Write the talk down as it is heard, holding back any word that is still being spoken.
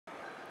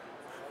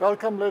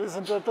Welcome, ladies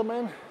and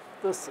gentlemen.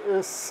 This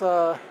is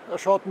a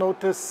short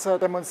notice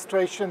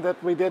demonstration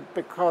that we did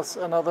because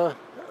another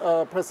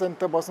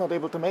presenter was not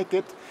able to make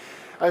it.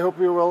 I hope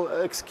you will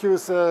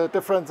excuse the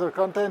difference of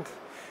content.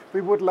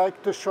 We would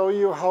like to show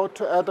you how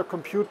to add a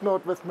compute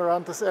node with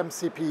Mirantis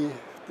MCP.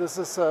 This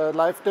is a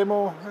live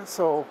demo,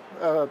 so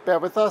bear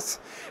with us.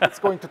 It's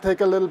going to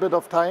take a little bit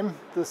of time.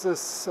 This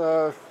is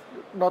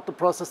not the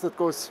process that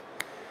goes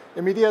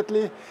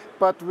immediately,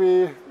 but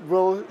we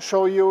will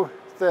show you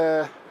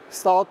the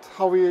start,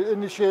 how we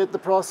initiate the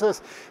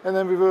process, and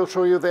then we will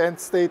show you the end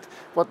state,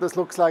 what this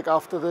looks like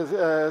after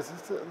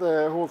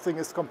the whole thing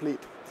is complete.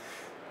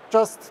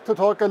 Just to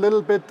talk a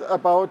little bit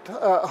about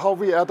how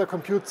we add a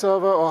compute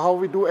server or how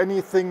we do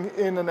anything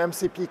in an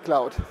MCP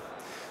cloud.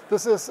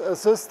 This is a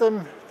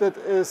system that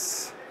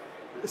is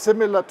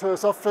similar to a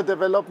software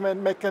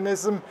development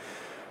mechanism,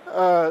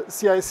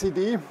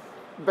 CI/CD,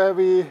 where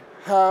we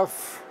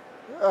have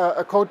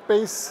a code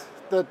base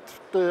that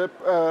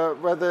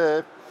where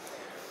the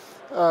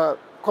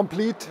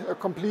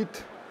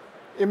complete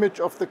image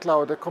of the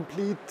cloud, a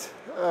complete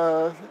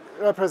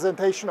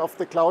representation of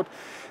the cloud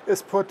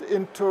is put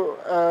into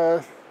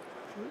a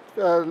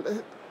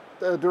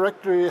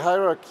directory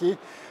hierarchy,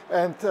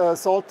 and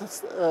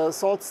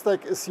salt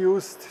stack is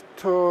used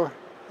to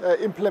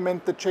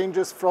implement the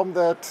changes from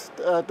that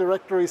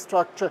directory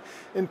structure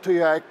into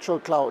your actual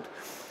cloud.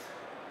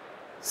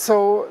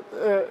 So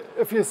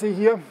if you see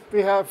here,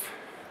 we have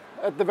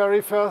at the very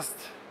first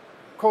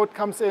code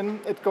comes in,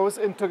 it goes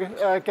into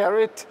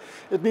Garrett.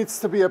 It needs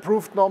to be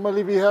approved.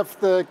 Normally we have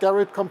the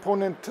Garrett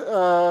component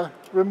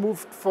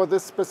removed for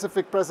this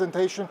specific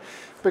presentation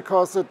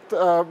because it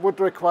would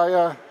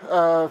require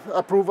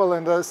approval,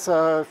 and this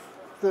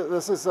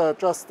is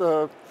just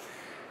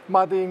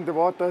muddying the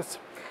waters.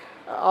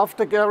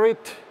 After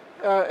Garrett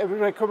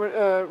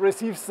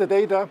receives the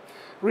data,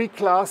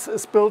 reclass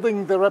is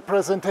building the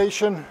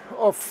representation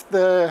of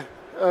the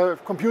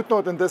compute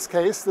node in this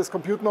case. This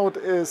compute node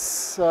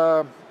is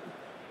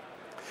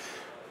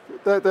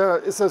there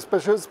is a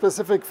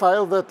specific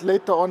file that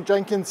later on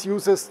Jenkins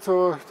uses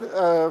to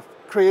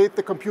create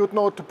the compute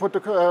node, to put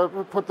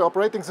the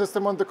operating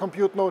system on the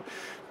compute node,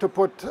 to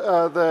put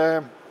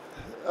the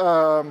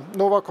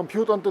Nova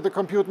compute onto the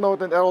compute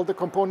node and all the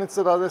components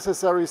that are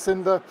necessary,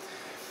 Cinder.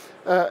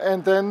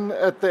 And then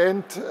at the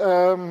end,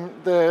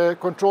 the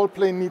control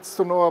plane needs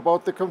to know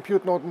about the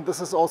compute node, and this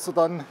is also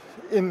done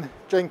in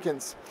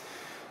Jenkins.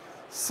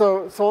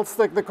 So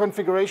SaltStack, the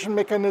configuration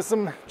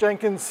mechanism,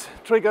 Jenkins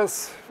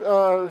triggers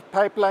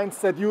pipelines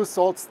that use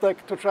SaltStack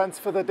to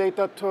transfer the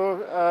data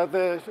to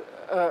the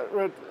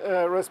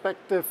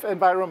respective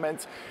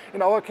environments.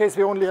 In our case,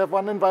 we only have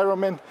one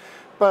environment,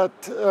 but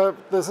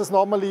this is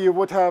normally you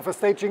would have a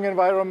staging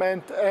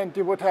environment and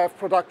you would have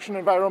production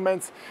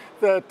environments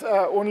that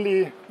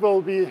only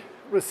will be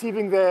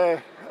receiving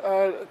the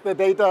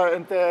data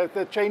and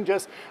the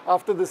changes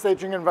after the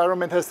staging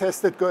environment has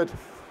tested good.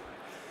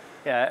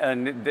 Yeah,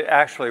 and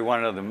actually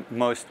one of the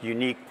most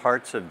unique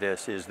parts of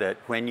this is that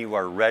when you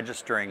are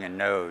registering a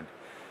node,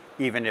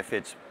 even if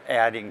it's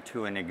adding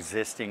to an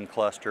existing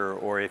cluster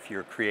or if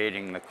you're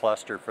creating the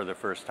cluster for the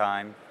first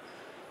time,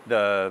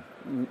 the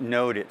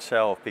node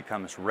itself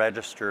becomes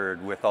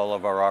registered with all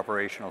of our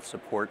operational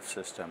support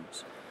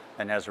systems.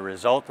 And as a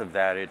result of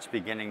that, it's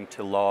beginning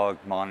to log,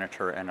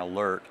 monitor, and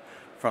alert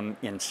from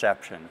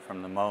inception,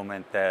 from the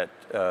moment that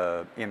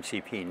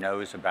MCP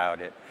knows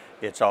about it.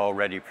 It's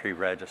already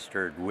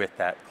pre-registered with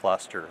that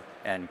cluster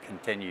and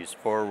continues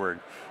forward.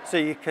 So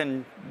you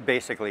can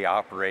basically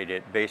operate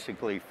it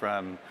basically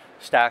from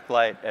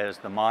Stacklight as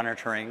the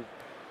monitoring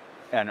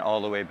and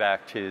all the way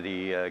back to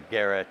the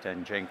Garrett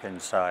and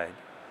Jenkins side.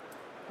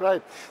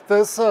 Right.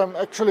 There's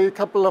actually a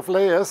couple of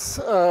layers.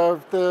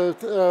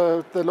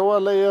 The lower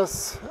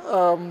layers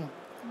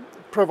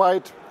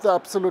provide the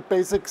absolute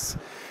basics.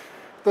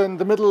 Then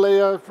the middle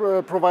layer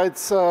provides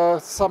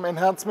some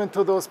enhancement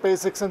to those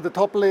basics, and the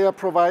top layer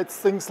provides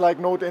things like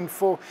node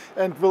info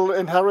and will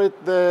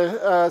inherit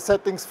the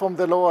settings from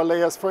the lower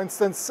layers. For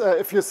instance,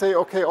 if you say,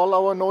 okay, all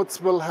our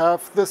nodes will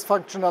have this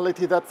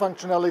functionality, that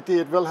functionality,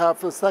 it will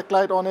have a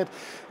Stacklight on it,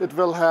 it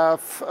will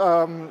have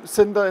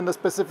Cinder in a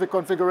specific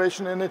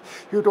configuration in it.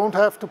 You don't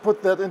have to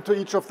put that into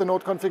each of the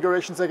node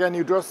configurations again.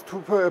 You just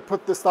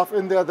put the stuff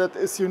in there that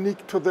is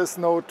unique to this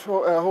node,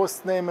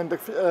 host name and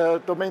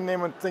the domain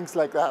name and things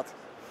like that.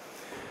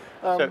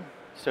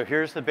 So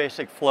here's the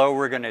basic flow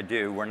we're going to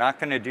do. We're not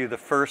going to do the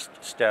first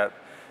step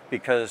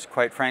because,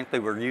 quite frankly,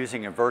 we're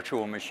using a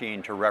virtual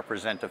machine to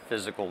represent a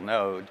physical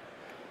node.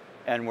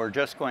 And we're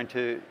just going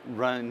to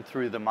run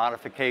through the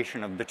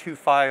modification of the two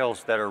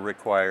files that are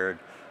required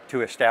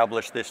to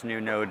establish this new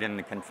node in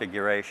the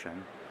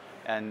configuration.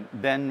 And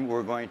then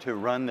we're going to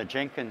run the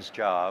Jenkins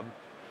job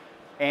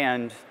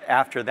And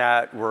after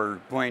that, we're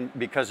going,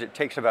 because it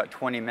takes about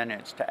 20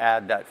 minutes to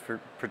add that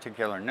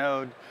particular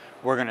node,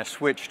 we're going to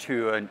switch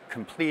to a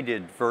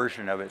completed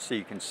version of it so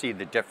you can see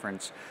the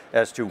difference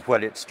as to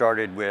what it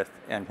started with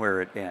and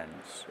where it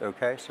ends.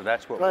 Okay, so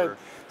that's what right.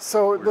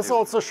 So this doing.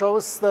 Also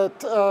shows that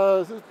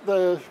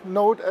the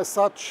node as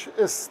such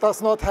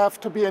does not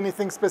have to be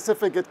anything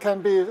specific. It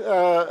can be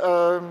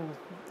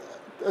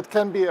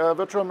a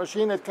virtual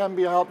machine, it can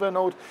be a hardware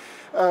node.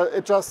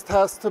 It just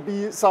has to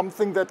be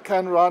something that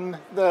can run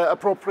the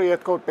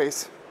appropriate code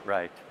base.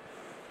 Right.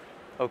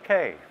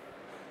 Okay.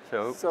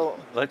 So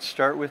let's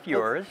start with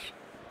yours.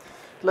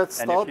 Let's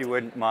start. And if you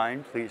wouldn't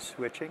mind, please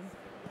switching.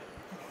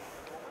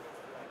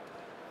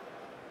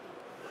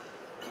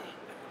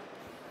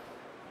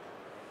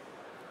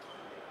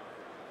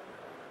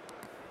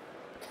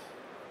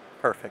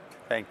 Perfect.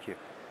 Thank you.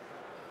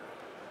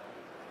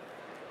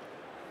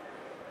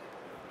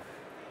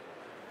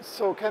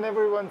 So can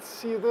everyone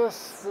see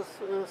this? This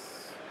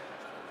is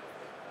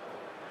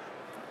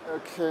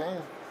okay.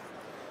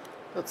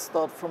 Let's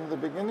start from the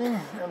beginning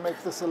and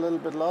make this a little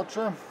bit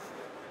larger.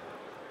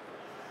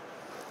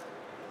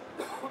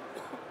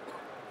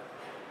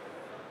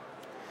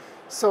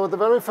 So the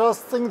very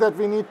first thing that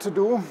we need to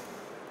do,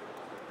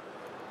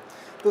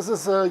 this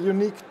is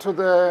unique to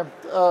the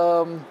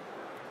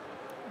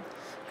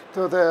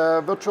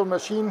virtual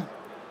machine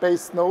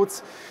based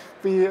nodes.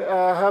 We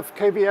have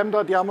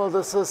kvm.yaml.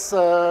 This is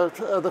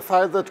the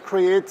file that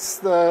creates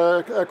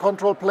the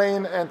control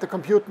plane and the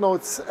compute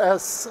nodes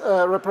as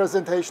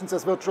representations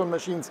as virtual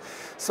machines.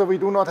 So we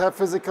do not have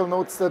physical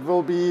nodes that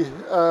will be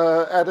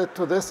added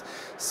to this.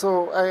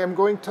 So I am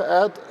going to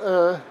add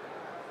a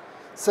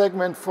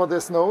segment for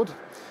this node.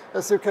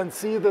 As you can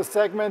see, the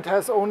segment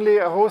has only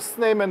a host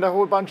name and a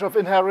whole bunch of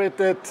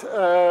inherited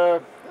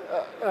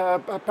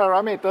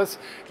parameters,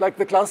 like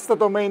the cluster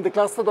domain. The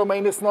cluster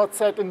domain is not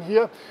set in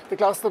here. The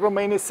cluster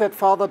domain is set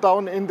farther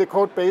down in the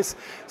code base,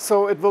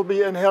 so it will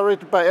be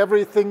inherited by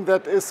everything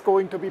that is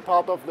going to be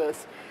part of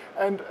this.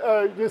 And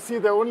you see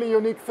the only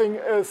unique thing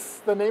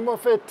is the name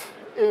of it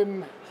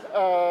in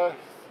the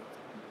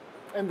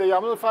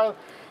YAML file,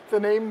 the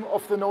name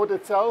of the node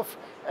itself,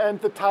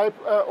 and the type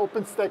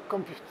OpenStack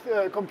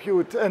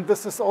compute. And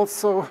this is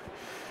also,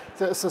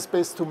 there is a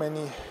space too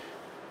many.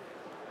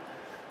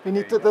 We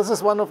need to, this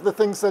is one of the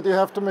things that you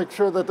have to make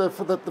sure that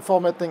the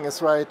formatting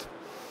is right.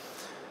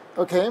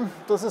 Okay,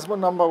 this is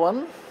number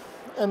one.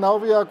 And now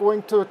we are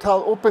going to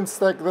tell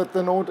OpenStack that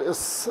the node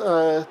is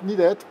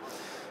needed.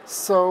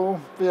 So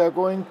we are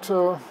going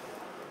to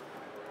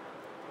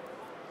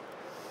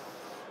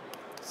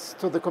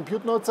the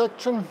compute node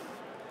section.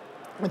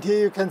 And here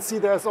you can see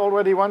there's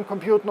already one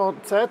compute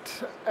node set,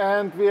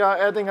 and we are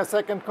adding a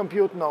second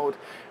compute node.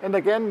 And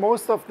again,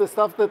 most of the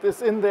stuff that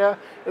is in there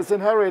is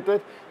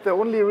inherited. The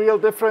only real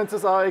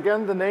differences are,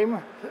 again, the name,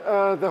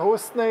 the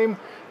host name,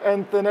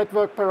 and the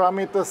network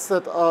parameters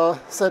that are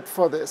set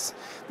for this.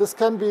 This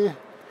can be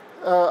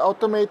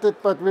automated,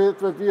 but we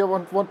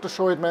want to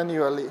show it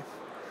manually.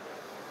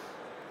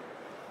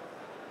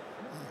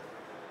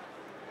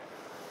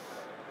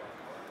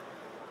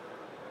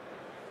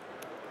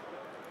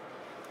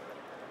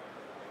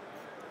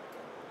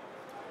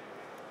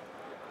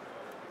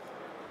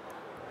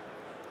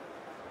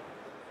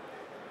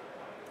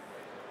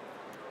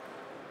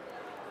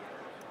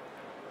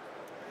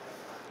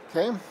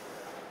 Okay.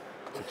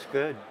 Looks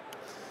good.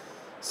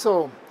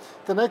 So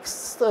the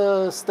next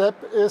step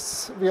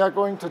is we are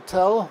going to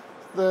tell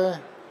the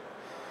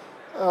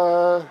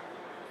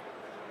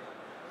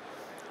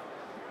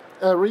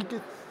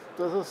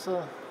this is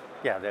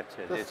yeah, that's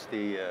it. It's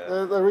the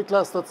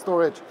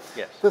reclass.storage.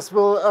 Yes. This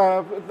will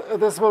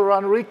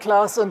run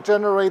reclass and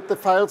generate the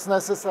files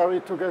necessary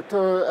to get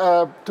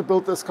to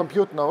build this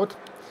compute node.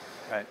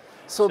 Right.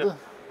 So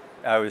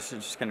I was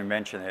just going to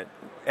mention that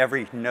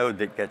every node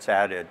that gets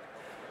added,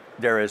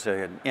 there is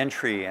an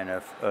entry in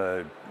a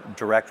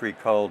directory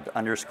called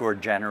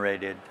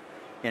 _generated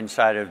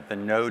inside of the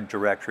node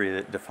directory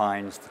that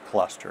defines the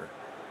cluster.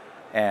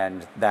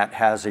 And that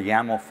has a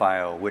YAML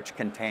file which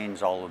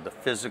contains all of the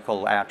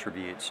physical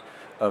attributes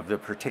of the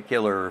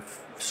particular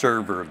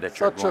server that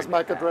you're going to have. Such as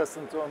MAC address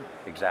and so on.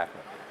 Exactly.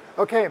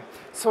 Okay,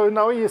 so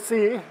now you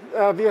see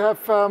we have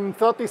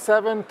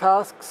 37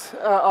 tasks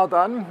are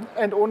done,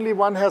 and only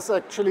one has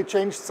actually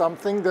changed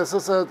something. This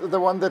is the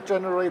one that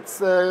generates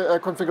the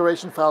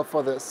configuration file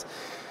for this.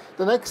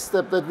 The next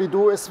step that we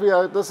do is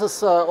this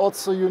is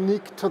also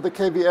unique to the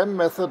KVM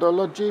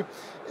methodology,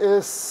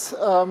 is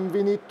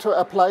we need to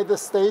apply the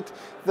state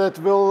that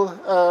will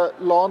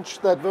launch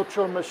that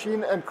virtual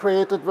machine and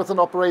create it with an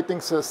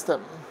operating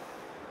system.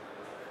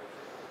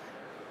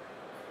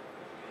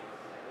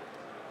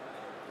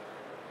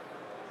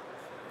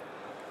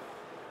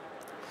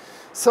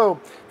 So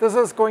this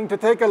is going to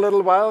take a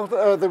little while.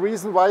 The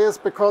reason why is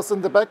because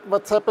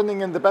what's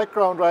happening in the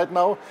background right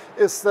now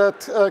is that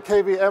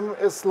KVM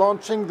is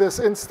launching this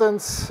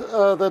instance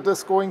that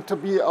is going to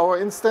be our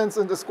instance,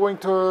 and is going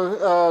to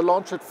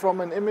launch it from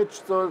an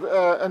image. So,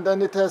 and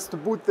then it has to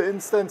boot the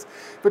instance,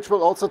 which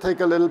will also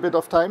take a little bit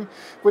of time,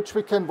 which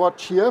we can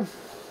watch here.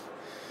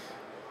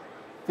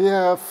 We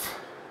have,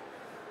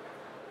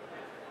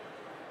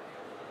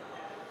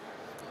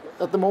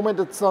 at the moment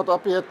it's not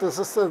up yet.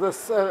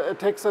 It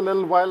takes a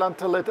little while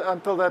until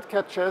that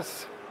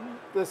catches.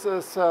 This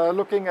is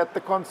looking at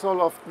the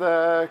console of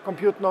the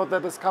compute node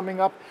that is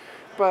coming up,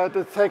 but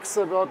it takes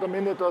about a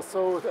minute or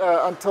so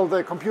until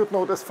the compute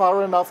node is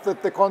far enough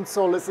that the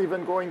console is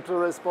even going to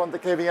respond, the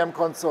KVM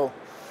console.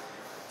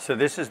 So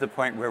this is the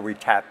point where we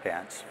tap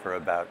dance for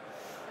about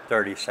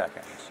 30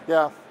 seconds.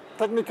 Yeah,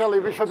 technically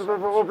we should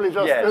probably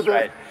just yes, do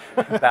right.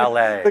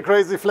 Ballet. the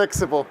crazy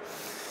flexible.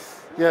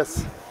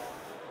 Yes.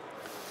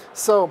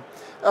 So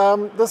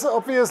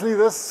obviously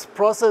this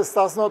process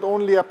does not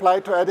only apply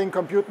to adding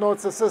compute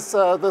nodes. This is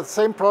the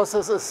same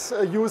process is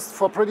used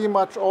for pretty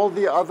much all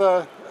the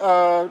other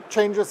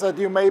changes that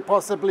you may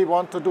possibly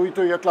want to do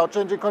to your cloud,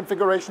 changing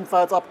configuration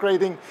files,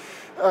 upgrading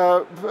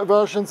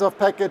versions of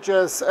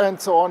packages,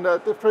 and so on.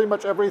 Pretty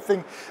much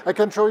everything. I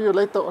can show you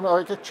later on. Or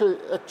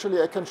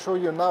actually, I can show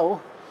you now.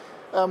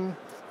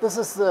 This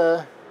is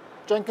the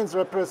Jenkins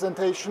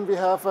representation. We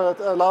have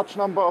a large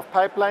number of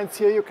pipelines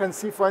here. You can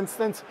see, for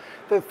instance,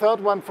 the third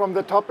one from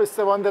the top is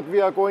the one that we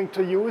are going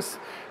to use,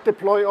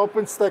 deploy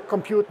OpenStack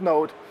compute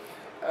node.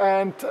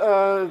 And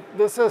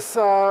this is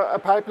a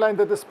pipeline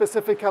that is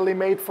specifically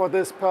made for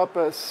this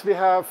purpose. We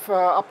have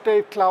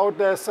update cloud.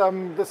 This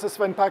is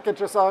when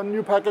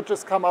new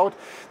packages come out.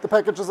 The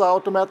packages are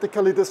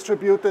automatically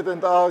distributed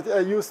and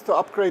are used to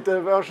upgrade the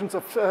versions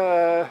of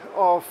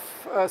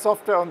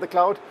software on the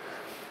cloud.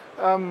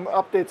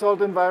 Update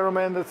salt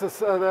environment.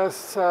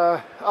 There's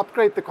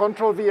upgrade the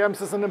control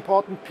VMs is an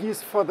important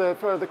piece for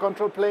the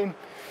control plane.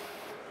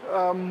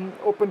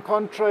 Open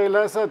Contrail.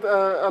 There's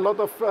a lot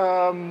of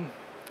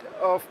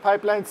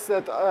pipelines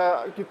that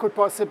you could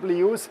possibly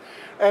use,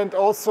 and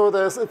also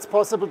it's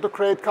possible to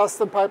create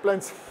custom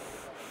pipelines.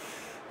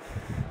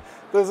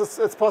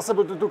 It's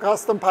possible to do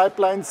custom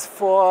pipelines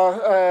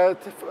for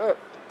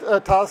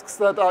tasks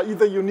that are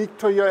either unique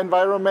to your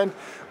environment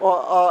or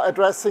are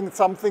addressing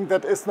something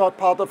that is not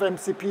part of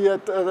MCP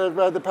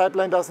where the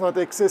pipeline does not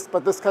exist,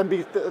 but this can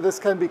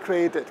be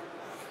created.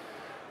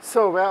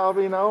 So where are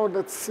we now?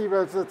 Let's see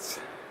where it's.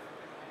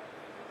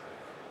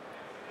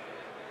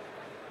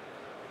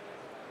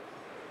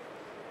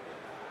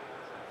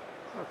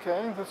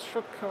 Okay, this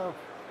should kind of.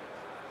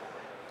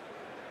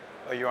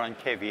 Oh, you're on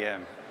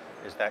KVM,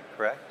 is that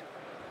correct?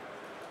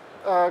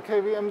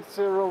 KVM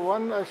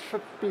 01, I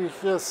should be,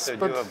 yes. So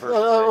but, do a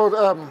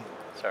verse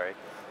sorry.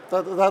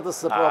 That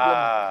is the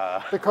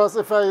problem. Because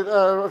if I.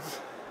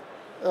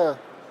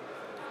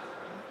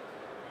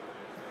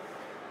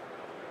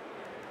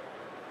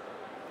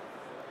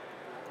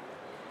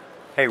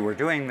 Hey, we're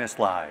doing this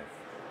live.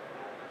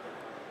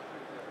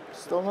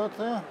 Still not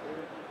there?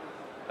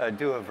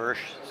 Do a verse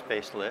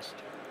space list.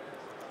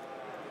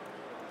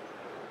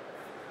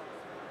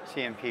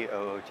 CMP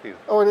 002.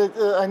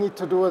 Oh, I need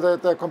to do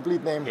the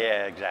complete name.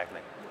 Yeah, exactly.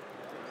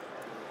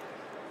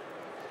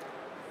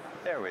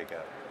 There we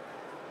go.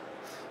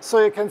 So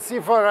you can see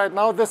for right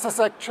now, this is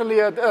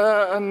actually an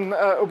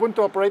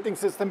Ubuntu operating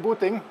system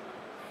booting.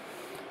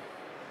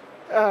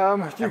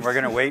 And we're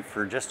going to wait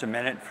for just a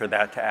minute for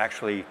that to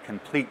actually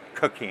complete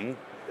cooking.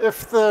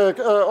 If the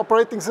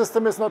operating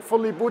system is not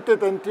fully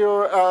booted and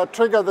you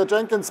trigger the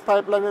Jenkins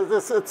pipeline,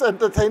 it's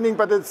entertaining,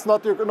 but it's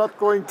not. You're not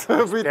going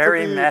to be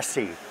very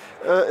messy.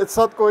 It's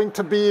not going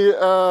to be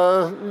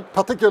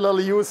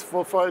particularly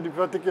useful for any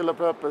particular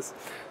purpose.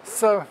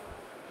 So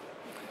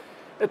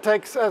it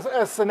takes, as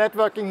the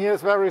networking here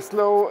is very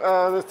slow,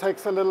 this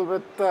takes a little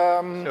bit.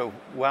 So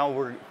while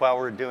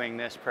we're doing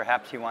this,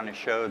 perhaps you want to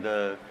show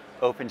the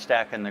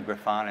OpenStack and the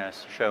Grafana,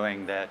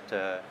 showing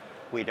that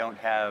we don't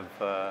have.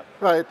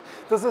 Right.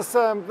 This is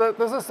the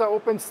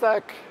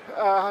OpenStack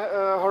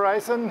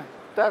Horizon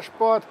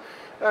dashboard.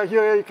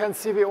 Here you can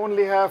see we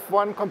only have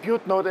one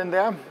compute node in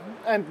there,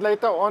 and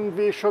later on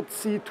we should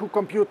see two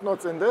compute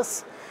nodes in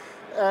this.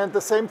 And the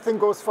same thing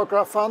goes for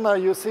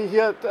Grafana. You see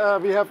here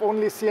we have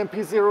only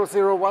CMP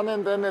 001,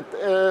 and then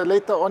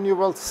later on you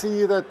will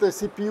see that the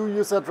CPU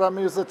usage, RAM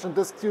usage, and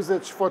disk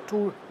usage for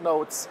two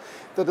nodes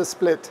that is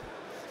split.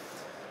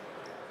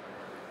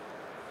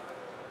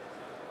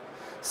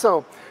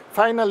 So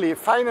finally,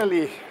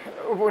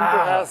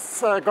 Ubuntu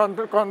has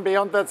gone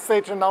beyond that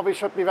stage, and now we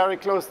should be very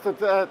close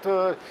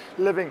to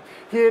living.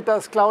 Here it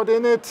does cloud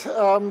init.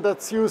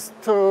 That's used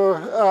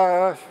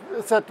to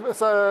set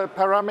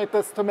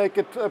parameters to make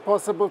it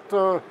possible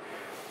to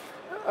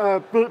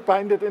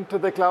bind it into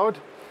the cloud.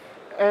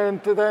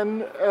 And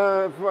then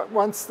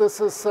once this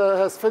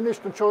has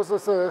finished and shows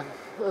us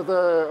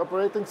the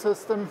operating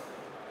system,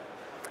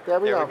 there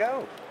we are. There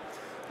we go.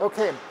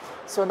 Okay,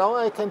 so now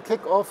I can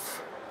kick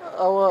off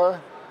our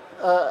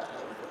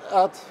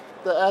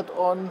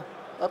add-on.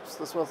 Oops,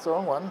 this was the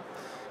wrong one.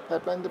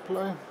 Pipeline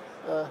deploy.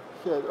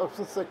 Here,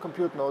 OpenStack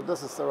compute node.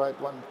 This is the right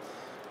one.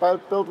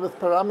 Built with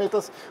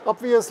parameters.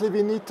 Obviously,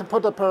 we need to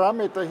put a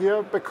parameter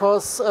here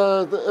because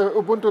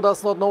Ubuntu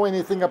does not know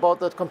anything about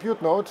that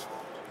compute node.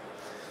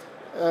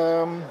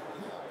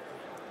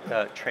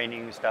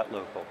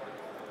 Trainings.local.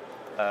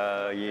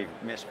 You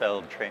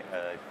misspelled train.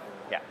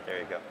 Yeah, there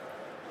you go.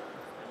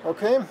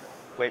 Okay.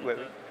 Wait.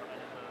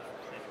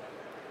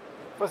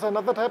 Was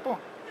another typo?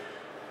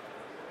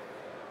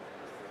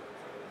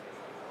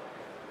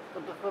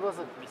 What was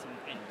it? Missing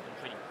N in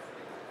training.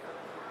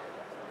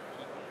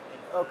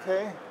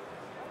 Okay.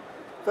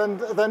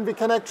 Then we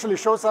can actually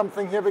show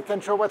something here. We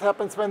can show what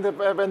happens when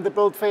the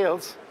build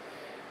fails.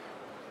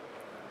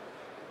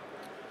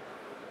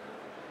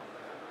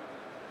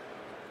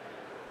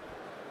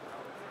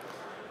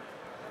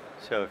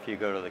 So if you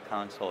go to the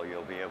console,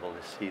 you'll be able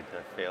to see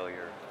the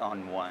failure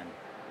on one,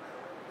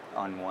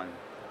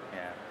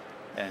 yeah.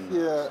 And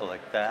Yeah.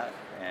 select that,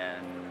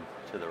 and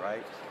to the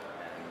right,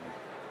 and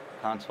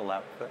console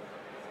output.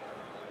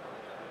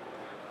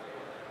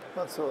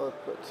 Console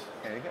output.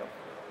 There you go.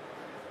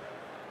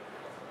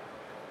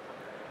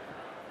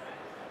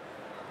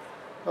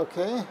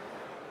 Okay.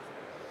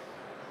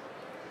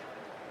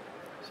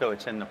 So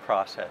it's in the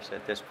process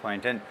at this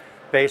point. And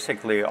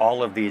basically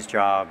all of these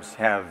jobs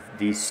have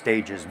these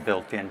stages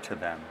built into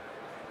them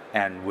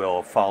and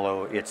will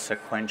follow its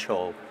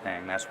sequential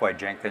thing. That's why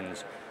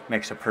Jenkins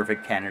makes a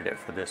perfect candidate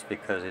for this,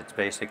 because it's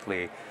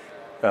basically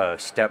a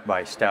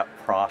step-by-step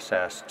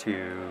process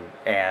to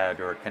add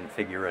or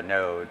configure a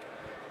node.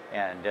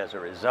 And as a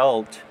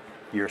result,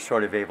 you're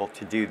sort of able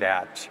to do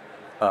that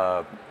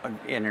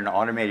in an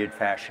automated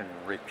fashion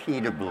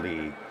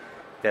repeatably,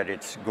 that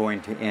it's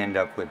going to end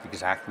up with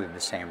exactly the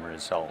same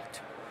result,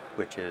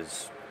 which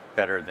is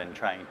better than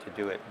trying to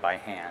do it by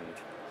hand.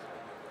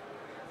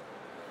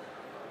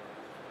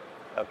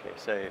 Okay,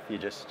 so if you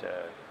just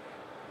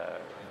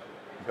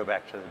go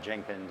back to the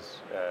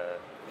Jenkins,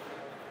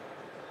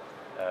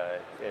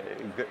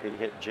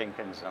 hit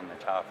Jenkins on the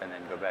top and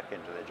then go back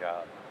into the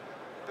job.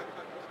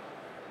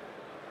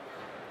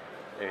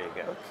 There you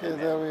go. Okay,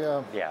 there we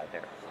are. Yeah,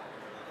 there.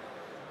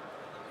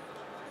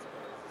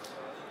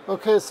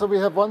 Okay, so we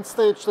have one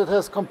stage that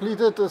has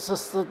completed.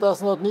 This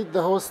does not need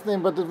the host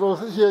name, but it will.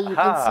 Here you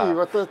can see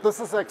what this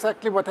is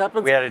exactly what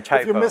happens. We had a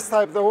typo. If you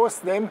mistype the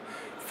host name,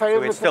 fail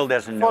So it with still the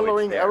doesn't know it's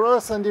following there.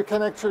 errors, and you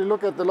can actually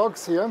look at the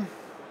logs here.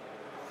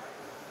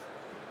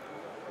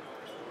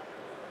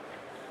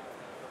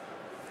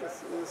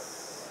 This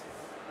is.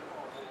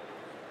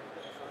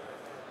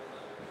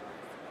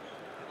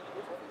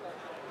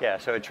 Yeah,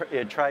 so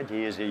it tried to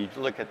use it. You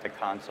look at the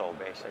console,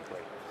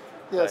 basically.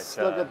 Yes,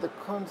 But, look at the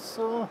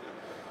console.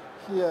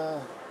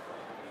 Here.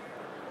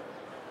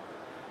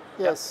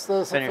 Yes,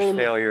 there's a Finish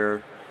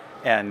failure,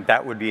 and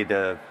that would be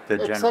the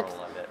general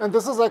of it. And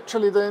this is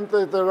actually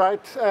the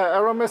right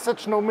error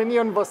message. No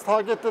minion was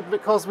targeted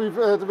because we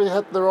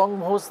had the wrong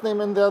host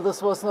name in there.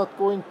 This was not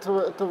going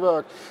to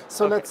work.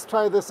 So Okay. let's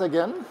try this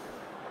again.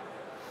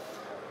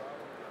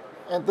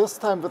 And this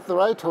time with the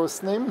right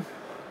host name.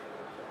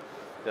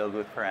 Build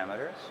with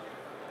parameters.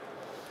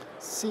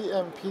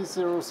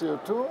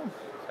 CMP002.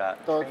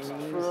 Dot Dot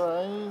trainings.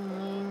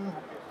 training.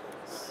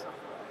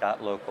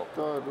 Dot local.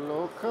 Dot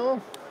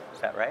local. Is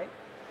that right?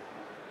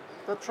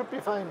 That should be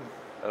fine.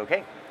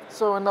 Okay.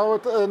 So now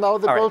now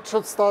the All right. build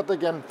should start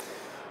again.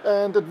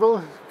 And it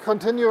will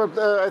continue.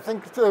 I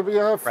think we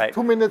have Right.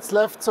 2 minutes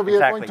left, so we are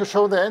going Exactly. to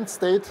show the end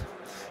state.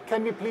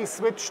 Can we please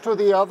switch to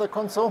the other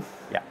console?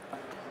 Yeah.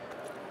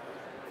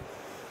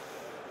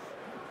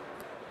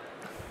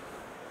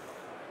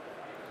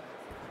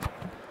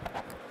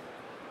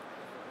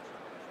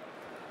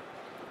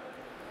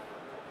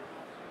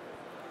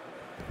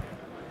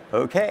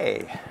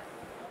 Okay.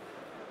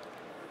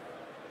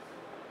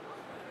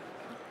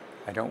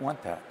 I don't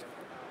want that.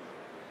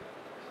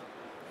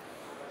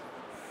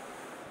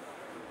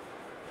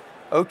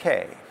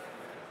 Okay.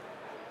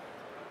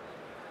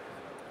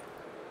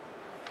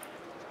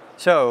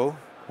 So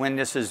when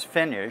this is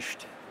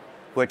finished,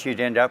 what you'd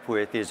end up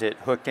with is it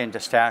hooked into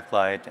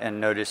Stacklight, and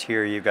notice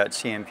here you've got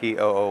CMP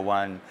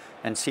 001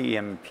 and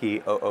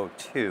CMP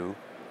 002.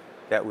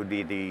 That would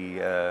be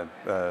the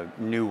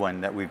new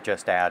one that we've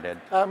just added.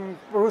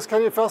 Bruce,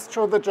 can you first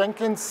show the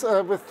Jenkins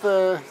with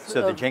the...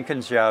 So the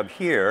Jenkins job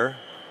here,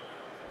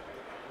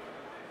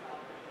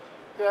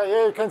 Yeah,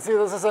 here you can see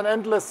this is an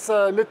endless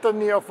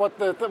litany of what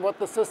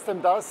the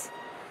system does.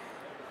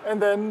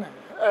 And then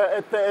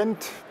at the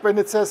end, when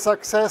it says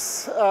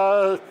success,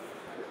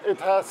 it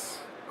has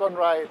gone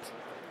right.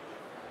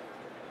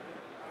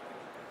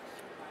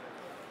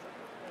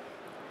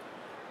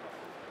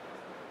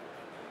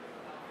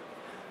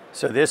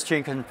 so this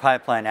Jenkins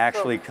pipeline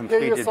actually here you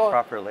completed saw-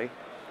 properly.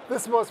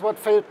 This was what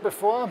failed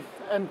before,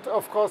 and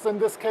of course in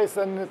this case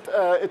then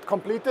it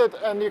completed,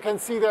 and you can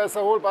see there's a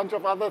whole bunch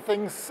of other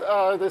things.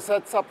 This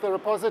sets up the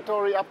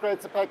repository,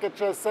 upgrades the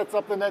packages, sets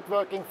up the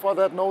networking for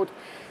that node.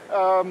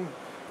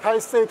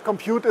 High-state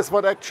compute is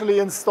what actually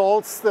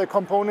installs the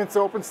components, the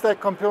OpenStack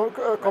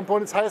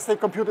components. High-state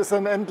compute is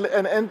an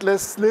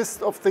endless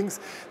list of things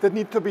that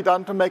need to be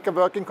done to make a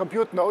working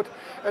compute node.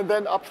 And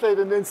then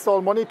update and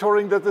install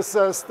monitoring. That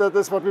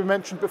is what we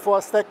mentioned before.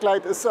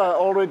 Stacklight is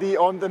already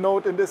on the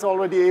node and is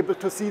already able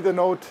to see the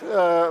node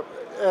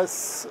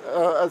as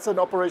an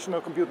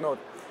operational compute node.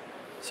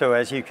 So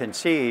as you can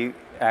see,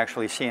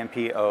 actually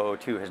CMP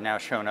 002 has now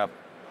shown up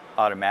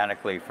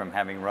automatically from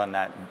having run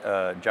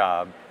that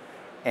job.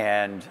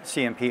 And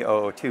CMP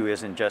 002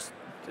 isn't just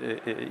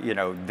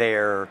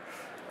there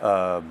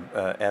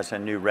as a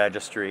new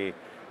registry.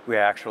 We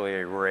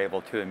actually were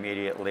able to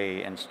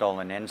immediately install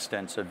an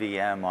instance of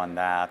VM on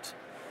that,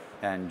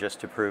 and just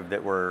to prove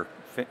that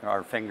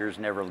our fingers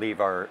never leave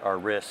our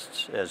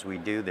wrists as we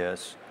do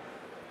this.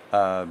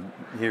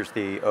 Here's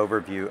the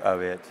overview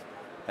of it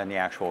and the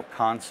actual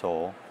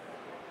console.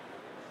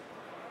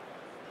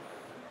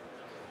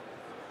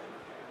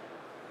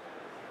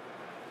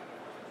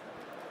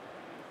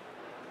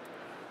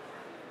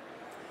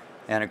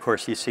 And of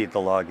course you see the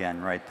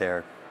login right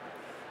there.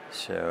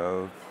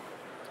 So,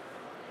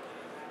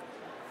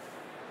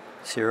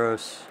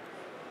 Ceros.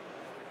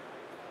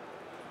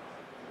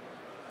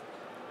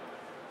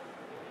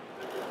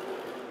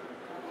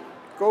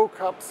 Go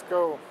Cubs,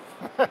 go.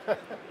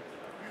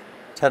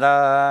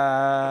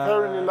 Ta-da!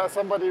 Apparently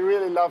somebody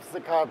really loves the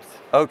Cubs.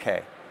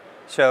 Okay,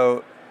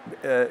 so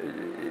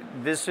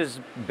this is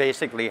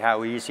basically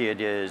how easy it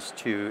is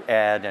to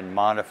add and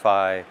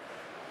modify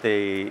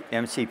the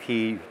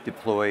MCP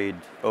deployed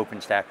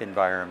OpenStack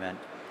environment.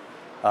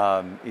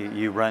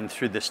 You run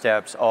through the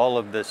steps, all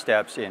of the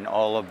steps in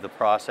all of the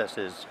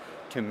processes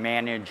to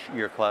manage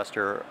your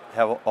cluster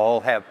all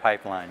have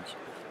pipelines.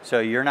 So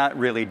you're not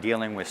really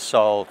dealing with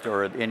Salt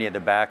or any of the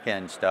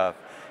back-end stuff.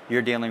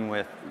 You're dealing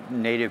with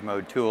native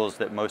mode tools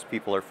that most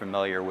people are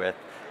familiar with.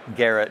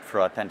 Gerrit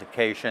for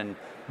authentication,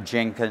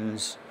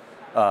 Jenkins,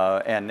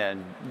 and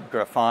then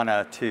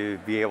Grafana to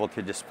be able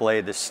to display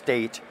the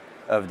state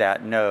of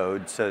that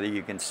node so that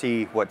you can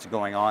see what's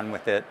going on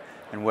with it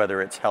and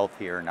whether it's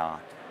healthy or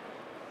not.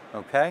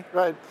 Okay?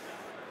 Right.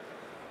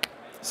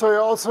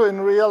 So also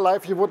in real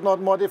life, you would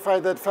not modify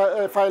that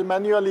file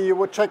manually. You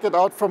would check it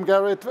out from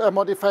Gerrit,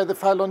 modify the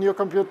file on your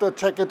computer,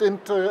 check it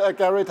into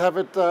Gerrit, have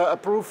it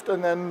approved,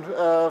 and then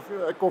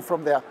go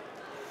from there.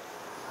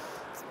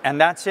 And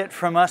that's it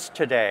from us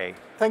today.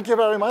 Thank you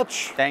very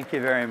much. Thank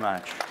you very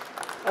much.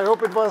 I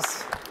hope it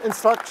was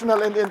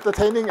instructional and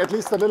entertaining, at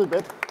least a little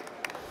bit.